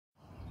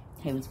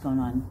Hey, what's going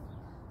on?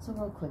 So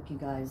real quick, you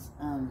guys,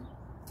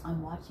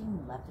 I'm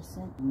watching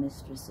Maleficent,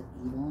 Mistress of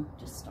Evil,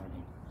 just started.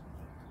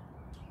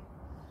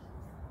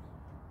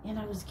 And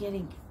I was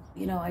getting,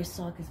 you know, I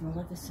saw, because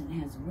Maleficent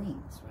has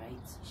wings, right?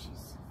 So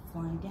she's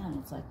flying down.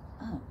 It's like,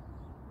 oh,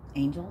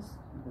 angels?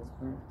 Those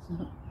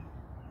birds.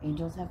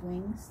 Angels have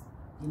wings,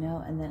 you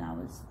know? And then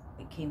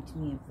it came to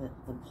me of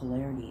the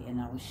polarity, and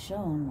I was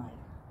shown, like,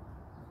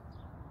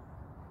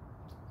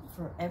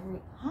 for every,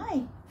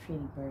 hi,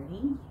 pretty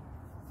birdie.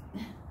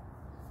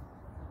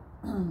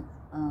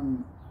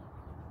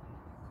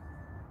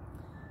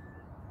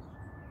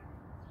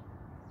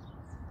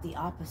 The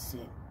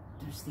opposite,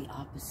 there's the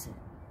opposite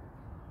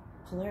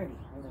polarity,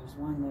 or there's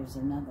one, there's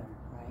another,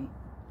 right?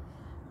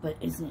 But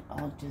isn't it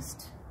all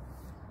just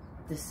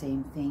the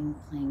same thing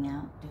playing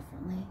out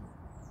differently,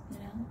 you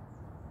know?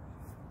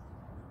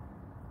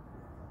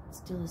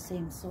 Still the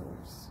same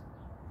source.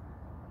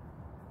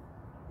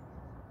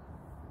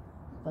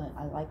 But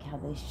I like how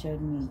they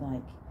showed me,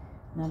 like,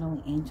 not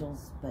only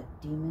angels, but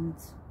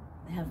demons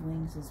have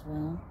wings as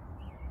well,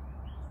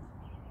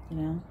 you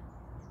know?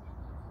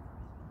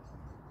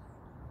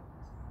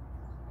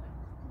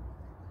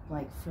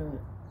 Like, for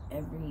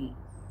every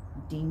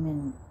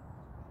demon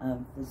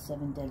of the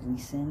 7 deadly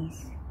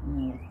sins, you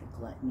know, like the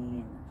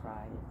gluttony and the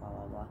pride and blah,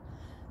 blah, blah,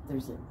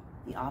 there's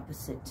the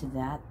opposite to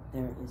that,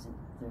 there's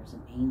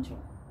an angel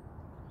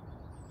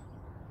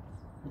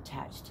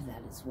attached to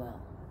that as well.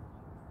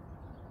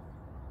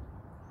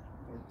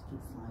 Birds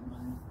keep flying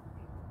by.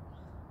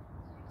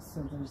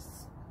 So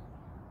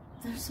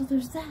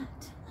there's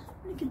that.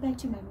 I'm gonna get back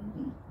to my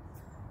movie.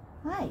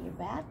 Hi, you're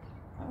back?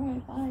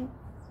 Alright, bye.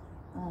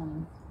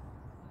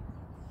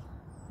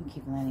 You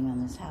keep landing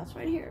on this house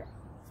right here.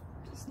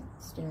 Just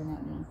staring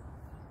at me.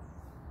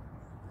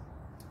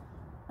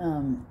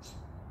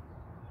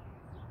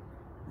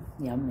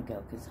 Yeah, I'm gonna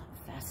go because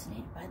I'm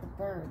fascinated by the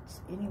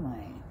birds.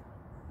 Anyway.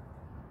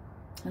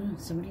 I don't know,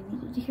 somebody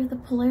needed to hear the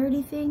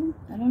polarity thing?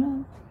 I don't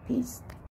know. Peace.